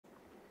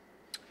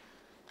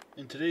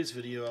In today's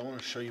video, I want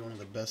to show you one of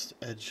the best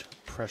edge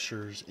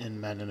pressures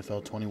in Madden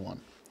NFL 21.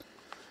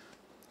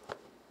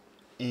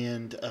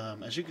 And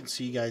as you can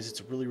see, guys,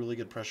 it's a really, really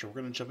good pressure.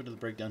 We're going to jump into the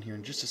breakdown here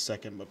in just a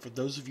second. But for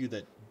those of you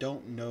that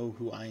don't know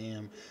who I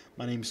am,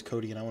 my name is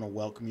Cody, and I want to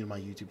welcome you to my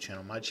YouTube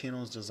channel. My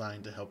channel is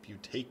designed to help you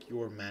take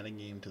your Madden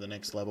game to the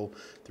next level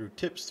through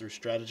tips, through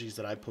strategies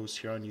that I post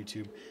here on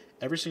YouTube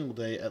every single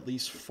day, at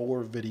least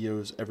 4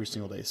 videos every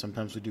single day.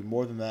 Sometimes we do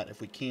more than that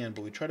if we can,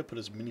 but we try to put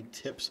as many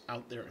tips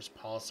out there as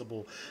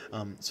possible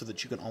so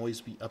that you can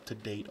always be up to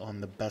date on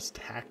the best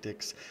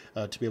tactics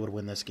to be able to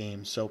win this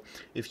game. So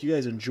if you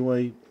guys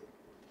enjoy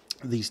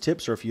these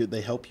tips, or if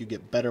they help you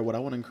get better, what I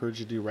want to encourage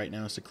you to do right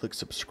now is to click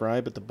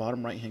subscribe at the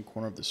bottom right hand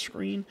corner of the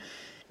screen.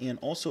 And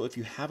also, if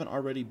you haven't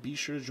already, be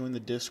sure to join the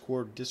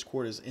Discord.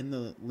 Discord is in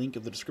the link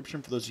of the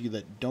description. For those of you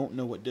that don't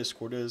know what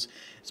Discord is,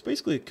 it's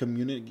basically a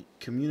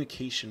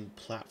communication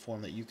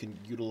platform that you can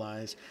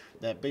utilize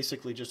that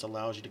basically just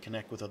allows you to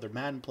connect with other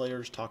Madden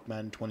players, talk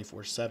Madden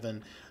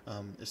 24/7.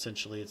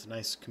 Essentially, it's a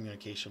nice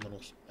communication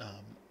little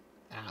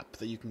app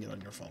that you can get on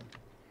your phone.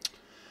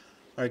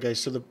 All right, guys,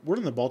 so we're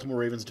in the Baltimore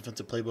Ravens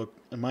defensive playbook.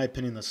 In my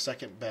opinion, the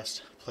second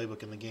best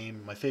playbook in the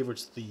game. My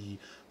favorite's the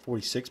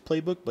 46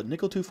 playbook, but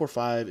nickel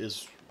 2-4-5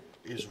 is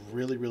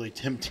really, really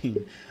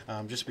tempting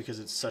just because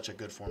it's such a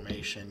good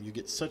formation. You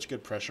get such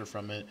good pressure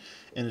from it,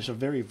 and it's a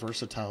very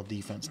versatile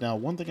defense. Now,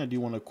 one thing I do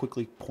want to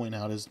quickly point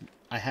out is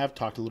I have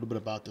talked a little bit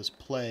about this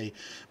play,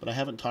 but I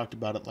haven't talked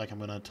about it like I'm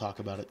going to talk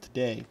about it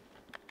today.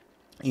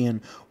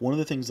 And one of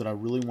the things that I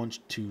really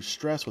want to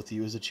stress with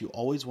you is that you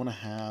always want to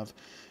have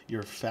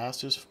your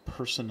fastest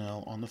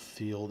personnel on the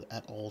field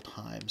at all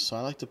times. So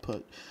I like to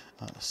put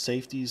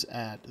safeties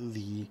at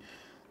the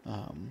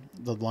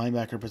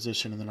linebacker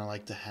position, and then I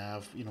like to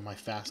have, my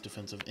fast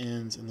defensive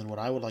ends. And then what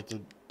I would like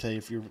to tell you,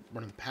 if you're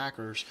running the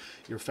Packers,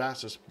 your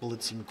fastest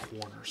blitzing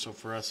corner. So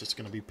for us, it's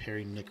going to be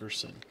Perry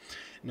Nickerson.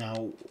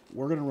 Now,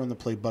 we're going to run the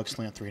play Buck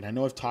Slant 3. And I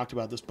know I've talked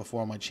about this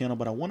before on my channel,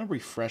 but I want to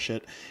refresh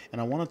it, and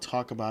I want to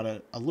talk about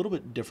it a little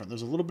bit different.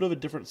 There's a little bit of a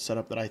different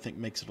setup that I think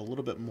makes it a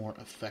little bit more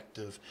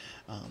effective.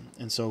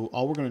 And so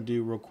all we're going to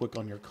do real quick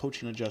on your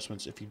coaching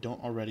adjustments, if you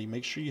don't already,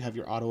 make sure you have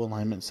your auto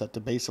alignment set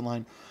to base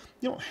align.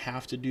 You don't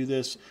have to do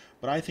this,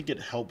 but I think it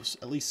helps,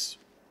 at least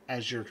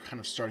as you're kind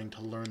of starting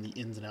to learn the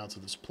ins and outs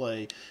of this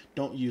play.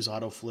 Don't use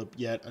auto flip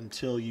yet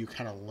until you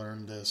kind of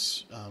learn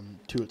this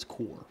to its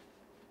core.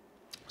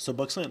 So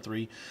Buck Slant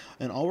 3,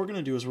 and all we're going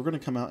to do is we're going to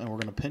come out and we're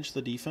going to pinch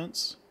the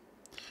defense.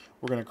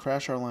 We're going to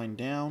crash our line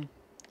down,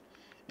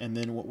 and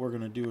then what we're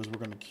going to do is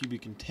we're going to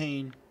QB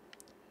contain,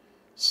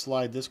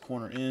 slide this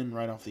corner in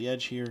right off the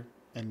edge here,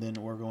 and then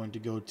we're going to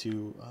go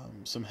to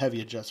some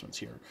heavy adjustments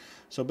here.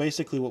 So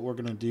basically what we're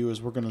going to do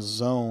is we're going to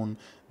zone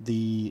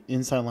the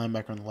inside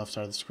linebacker on the left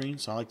side of the screen.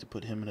 So I like to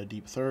put him in a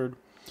deep third.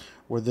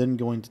 We're then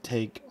going to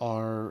take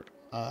our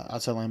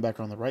outside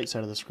linebacker on the right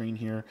side of the screen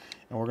here,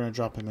 and we're going to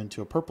drop him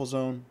into a purple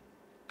zone.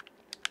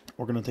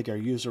 We're going to take our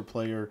user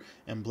player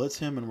and blitz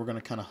him, and we're going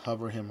to kind of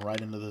hover him right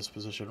into this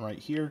position right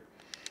here.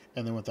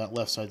 And then with that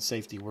left side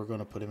safety, we're going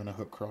to put him in a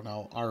hook curl.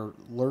 Now, our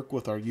lurk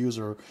with our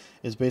user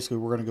is basically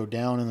we're going to go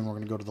down, and then we're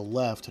going to go to the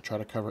left to try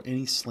to cover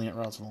any slant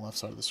routes on the left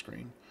side of the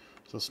screen.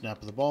 So snap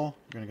of the ball,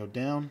 you're going to go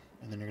down,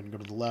 and then you're going to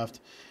go to the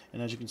left.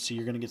 And as you can see,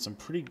 you're going to get some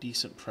pretty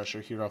decent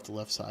pressure here off the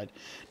left side.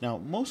 Now,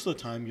 most of the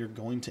time, you're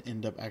going to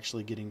end up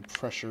actually getting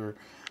pressure.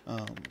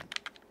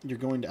 You're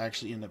going to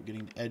actually end up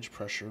getting edge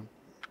pressure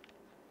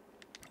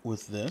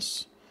with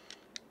this.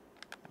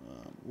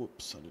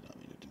 Whoops, I did not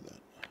mean to do that.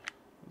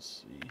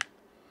 Let's see.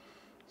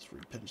 Let's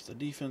repinch the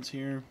defense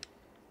here.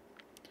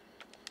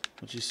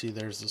 But you see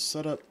there's the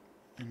setup,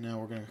 and now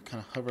we're going to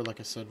kind of hover, like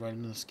I said, right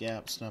into this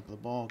gap, snap of the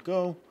ball,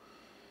 go.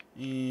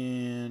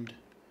 And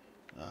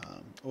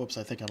whoops,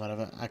 I think I might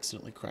have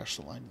accidentally crashed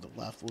the line to the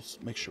left. We'll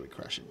make sure we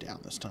crash it down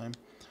this time.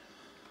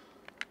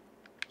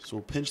 So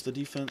we'll pinch the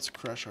defense,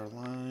 crash our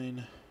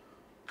line,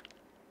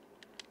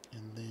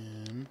 and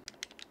then,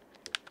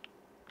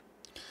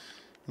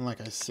 and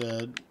like I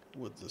said,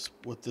 with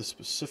this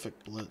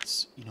specific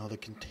blitz, the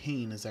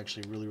contain is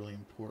actually really, really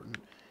important.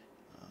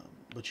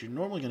 But you're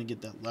normally going to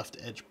get that left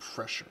edge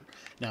pressure.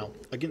 Now,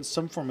 against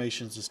some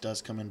formations, this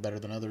does come in better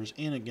than others,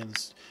 and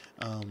against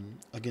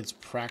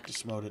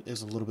practice mode, it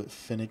is a little bit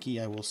finicky.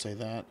 I will say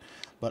that.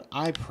 But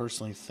I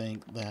personally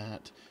think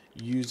that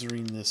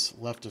using this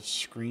left of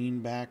screen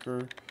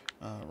backer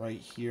right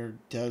here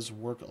does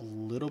work a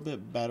little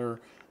bit better.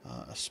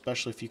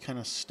 Especially if you kind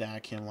of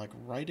stack him like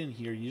right in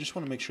here. You just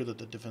want to make sure that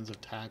the defensive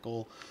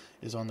tackle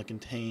is on the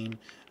contain.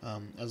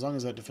 As long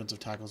as that defensive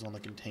tackle is on the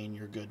contain,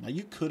 you're good. Now,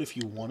 you could, if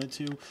you wanted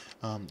to,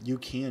 you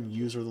can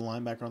user the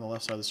linebacker on the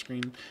left side of the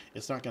screen.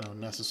 It's not going to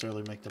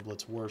necessarily make the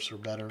blitz worse or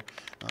better.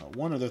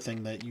 One other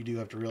thing that you do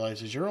have to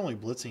realize is you're only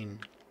blitzing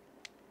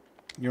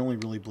you're only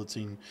really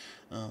blitzing.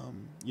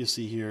 You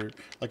see here,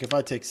 like if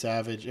I take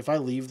Savage, if I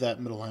leave that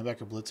middle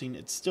linebacker blitzing,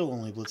 it's still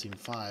only blitzing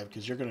 5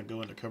 because you're going to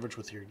go into coverage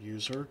with your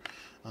user.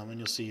 And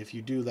you'll see if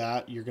you do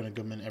that, you're going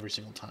to come in every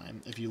single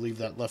time if you leave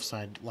that left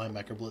side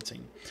linebacker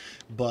blitzing.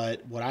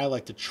 But what I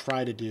like to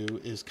try to do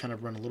is kind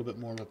of run a little bit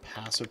more of a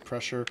passive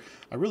pressure.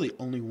 I really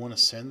only want to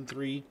send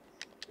 3.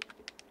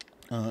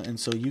 And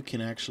so you can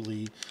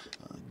actually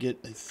get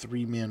a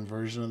 3-man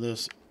version of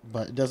this,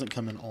 but it doesn't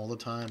come in all the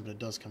time, but it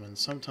does come in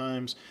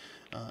sometimes.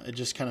 It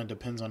just kind of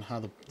depends on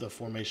how the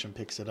formation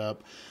picks it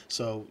up.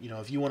 So, you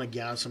know, if you want to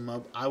gas them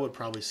up, I would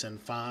probably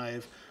send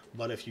 5.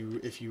 But if you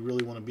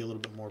really want to be a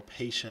little bit more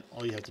patient,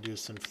 all you have to do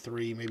is send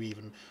 3, maybe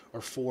even, or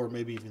 4,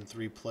 maybe even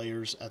 3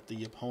 players at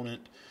the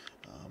opponent.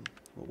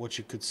 But what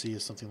you could see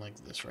is something like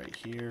this right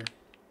here.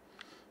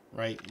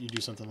 Right? You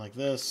do something like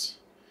this,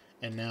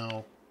 and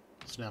now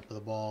snap of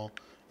the ball,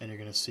 and you're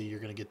going to see you're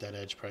going to get that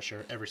edge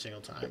pressure every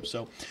single time.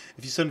 So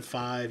if you send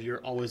 5,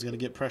 you're always going to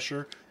get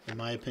pressure. In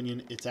my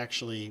opinion, it's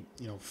actually,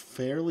 you know,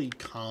 fairly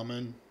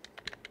common,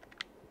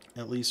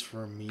 at least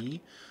for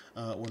me,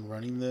 when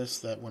running this,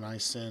 that when I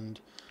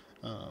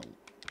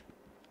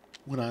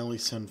only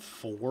send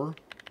 4,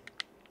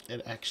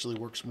 it actually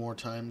works more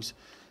times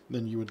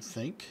than you would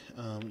think.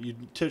 You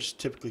just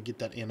typically get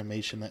that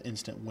animation, that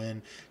instant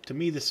win. To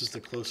me, this is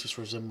the closest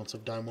resemblance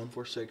of Dime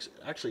 146. It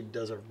actually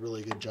does a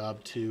really good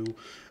job too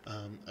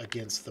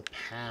against the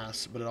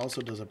pass, but it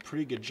also does a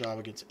pretty good job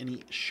against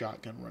any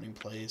shotgun running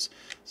plays.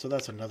 So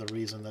that's another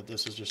reason that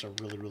this is just a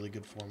really, really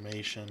good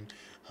formation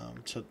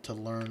to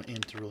learn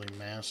and to really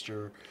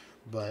master.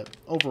 But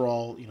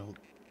overall, you know,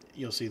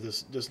 you'll see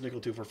this nickel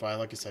 245.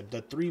 Like I said,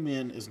 the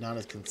 3-man is not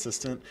as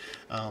consistent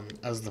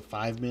as the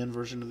 5-man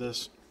version of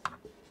this.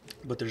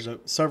 But there's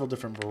several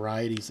different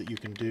varieties that you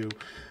can do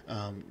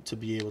to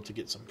be able to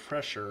get some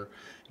pressure,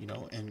 you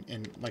know,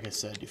 and like I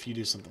said, if you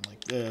do something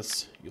like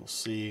this, you'll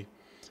see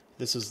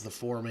this is the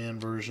 4-man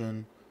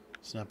version,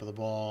 snap of the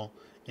ball,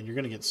 and you're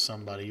going to get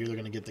somebody. You're either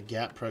going to get the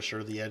gap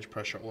pressure, the edge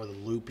pressure, or the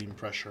looping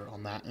pressure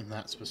on that in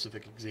that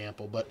specific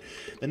example. But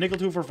the nickel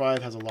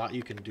 245 has a lot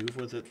you can do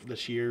with it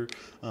this year.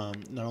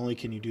 Not only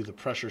can you do the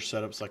pressure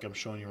setups like I'm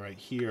showing you right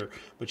here,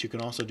 but you can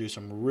also do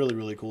some really,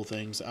 really cool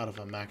things out of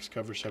a max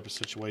coverage type of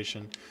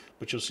situation.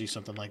 But you'll see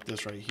something like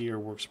this right here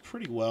works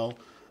pretty well.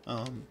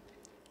 You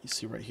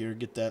see right here,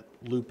 get that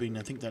looping.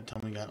 I think that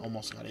time we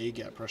almost got a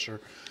gap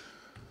pressure.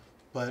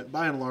 But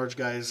by and large,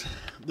 guys,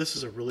 this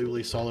is a really,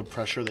 really solid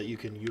pressure that you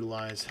can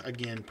utilize.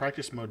 Again,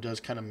 practice mode does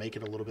kind of make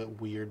it a little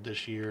bit weird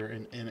this year.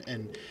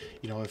 And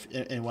you know,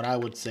 and what I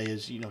would say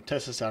is, you know,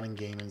 test this out in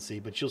game and see.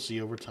 But you'll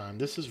see over time,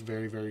 this is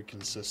very, very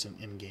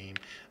consistent in game.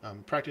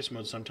 Practice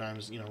mode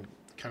sometimes, you know,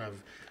 kind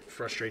of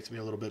frustrates me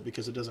a little bit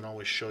because it doesn't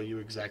always show you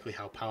exactly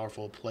how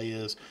powerful a play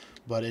is,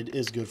 but it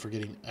is good for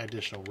getting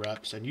additional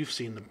reps. And you've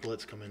seen the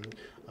blitz come in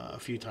a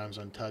few times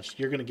untouched.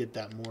 You're going to get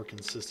that more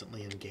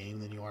consistently in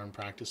game than you are in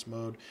practice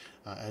mode,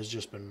 has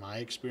just been my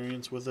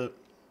experience with it.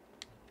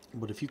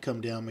 But if you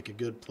come down, make a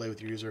good play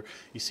with your user,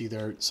 you see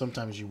there,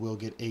 sometimes you will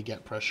get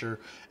A-gap pressure.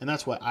 And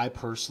that's why I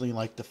personally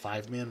like the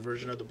 5-man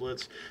version of the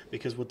blitz,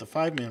 because with the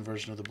 5-man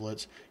version of the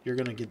blitz, you're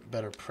going to get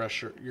better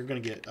pressure. You're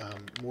going to get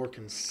more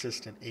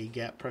consistent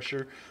A-gap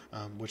pressure,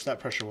 which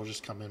that pressure will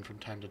just come in from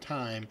time to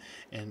time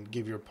and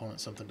give your opponent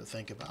something to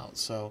think about.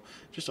 So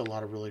just a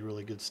lot of really,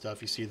 really good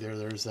stuff. You see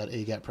there's that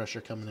A-gap pressure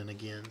coming in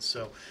again.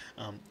 So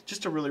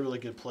just a really, really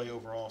good play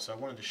overall. So I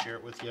wanted to share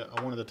it with you.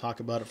 I wanted to talk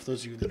about it. For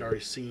those of you that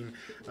already seen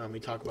me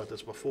talk about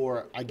this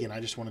before, again, I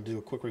just want to do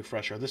a quick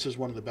refresher. This is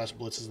one of the best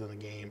blitzes in the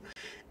game,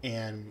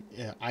 and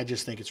I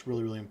just think it's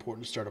really, really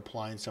important to start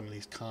applying some of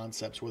these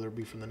concepts, whether it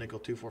be from the nickel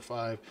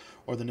 245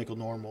 or the nickel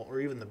normal or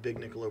even the big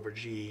nickel over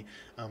G.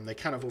 They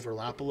kind of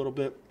overlap a little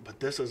bit,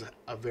 but this is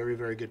a very,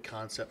 very good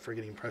concept for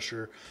getting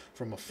pressure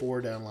from a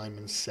 4-down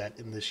lineman set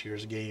in this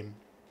year's game.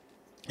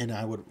 And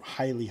I would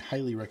highly,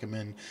 highly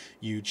recommend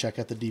you check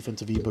out the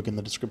defensive ebook in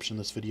the description of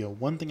this video.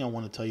 One thing I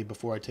want to tell you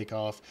before I take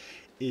off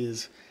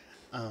is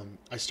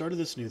I started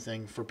this new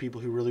thing for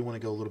people who really want to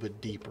go a little bit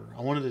deeper.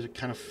 I wanted to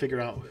kind of figure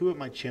out who at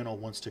my channel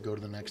wants to go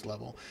to the next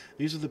level.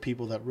 These are the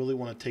people that really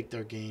want to take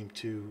their game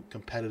to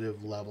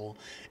competitive level.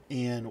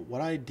 And what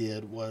I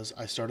did was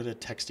I started a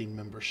texting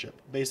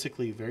membership.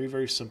 Basically, very,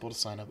 very simple to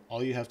sign up.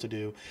 All you have to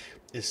do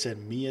is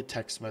send me a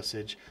text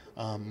message.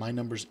 My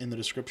number's in the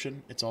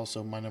description. It's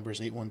also, my number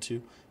is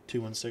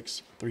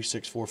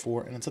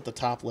 812-216-3644, and it's at the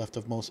top left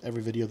of most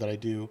every video that I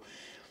do.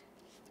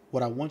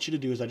 What I want you to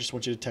do is I just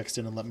want you to text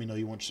in and let me know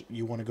you want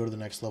to go to the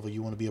next level.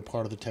 You want to be a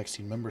part of the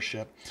texting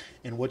membership.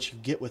 And what you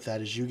get with that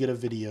is you get a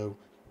video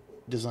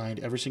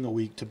designed every single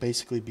week to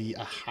basically be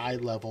a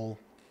high-level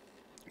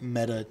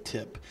meta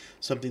tip,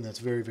 something that's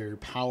very, very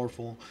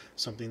powerful,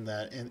 something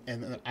that,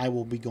 and I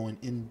will be going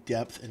in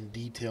depth and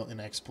detail in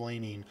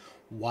explaining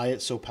why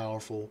it's so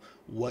powerful,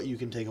 what you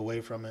can take away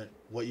from it,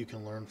 what you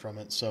can learn from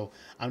it. So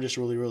I'm just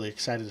really, really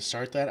excited to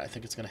start that. I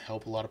think it's going to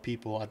help a lot of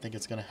people. I think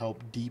it's going to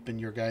help deepen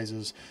your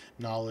guys'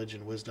 knowledge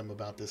and wisdom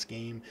about this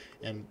game.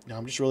 And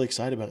I'm just really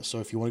excited about it. So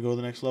if you want to go to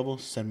the next level,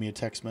 send me a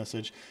text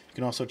message. You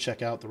can also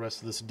check out the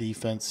rest of this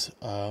defense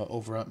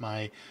over at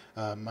my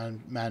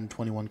Madden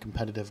 21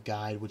 competitive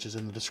guide, which is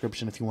in the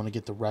description if you want to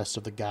get the rest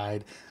of the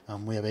guide.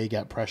 We have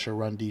A-gap pressure,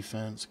 run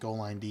defense, goal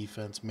line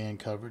defense, man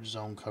coverage,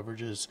 zone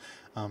coverages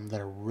that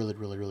are really,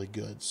 really, really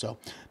good. So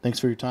thanks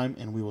for your time,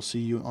 and we will see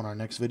you on our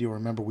next video.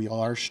 Remember, we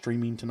are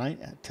streaming tonight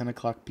at 10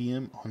 o'clock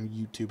p.m. on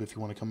YouTube if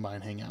you want to come by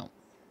and hang out.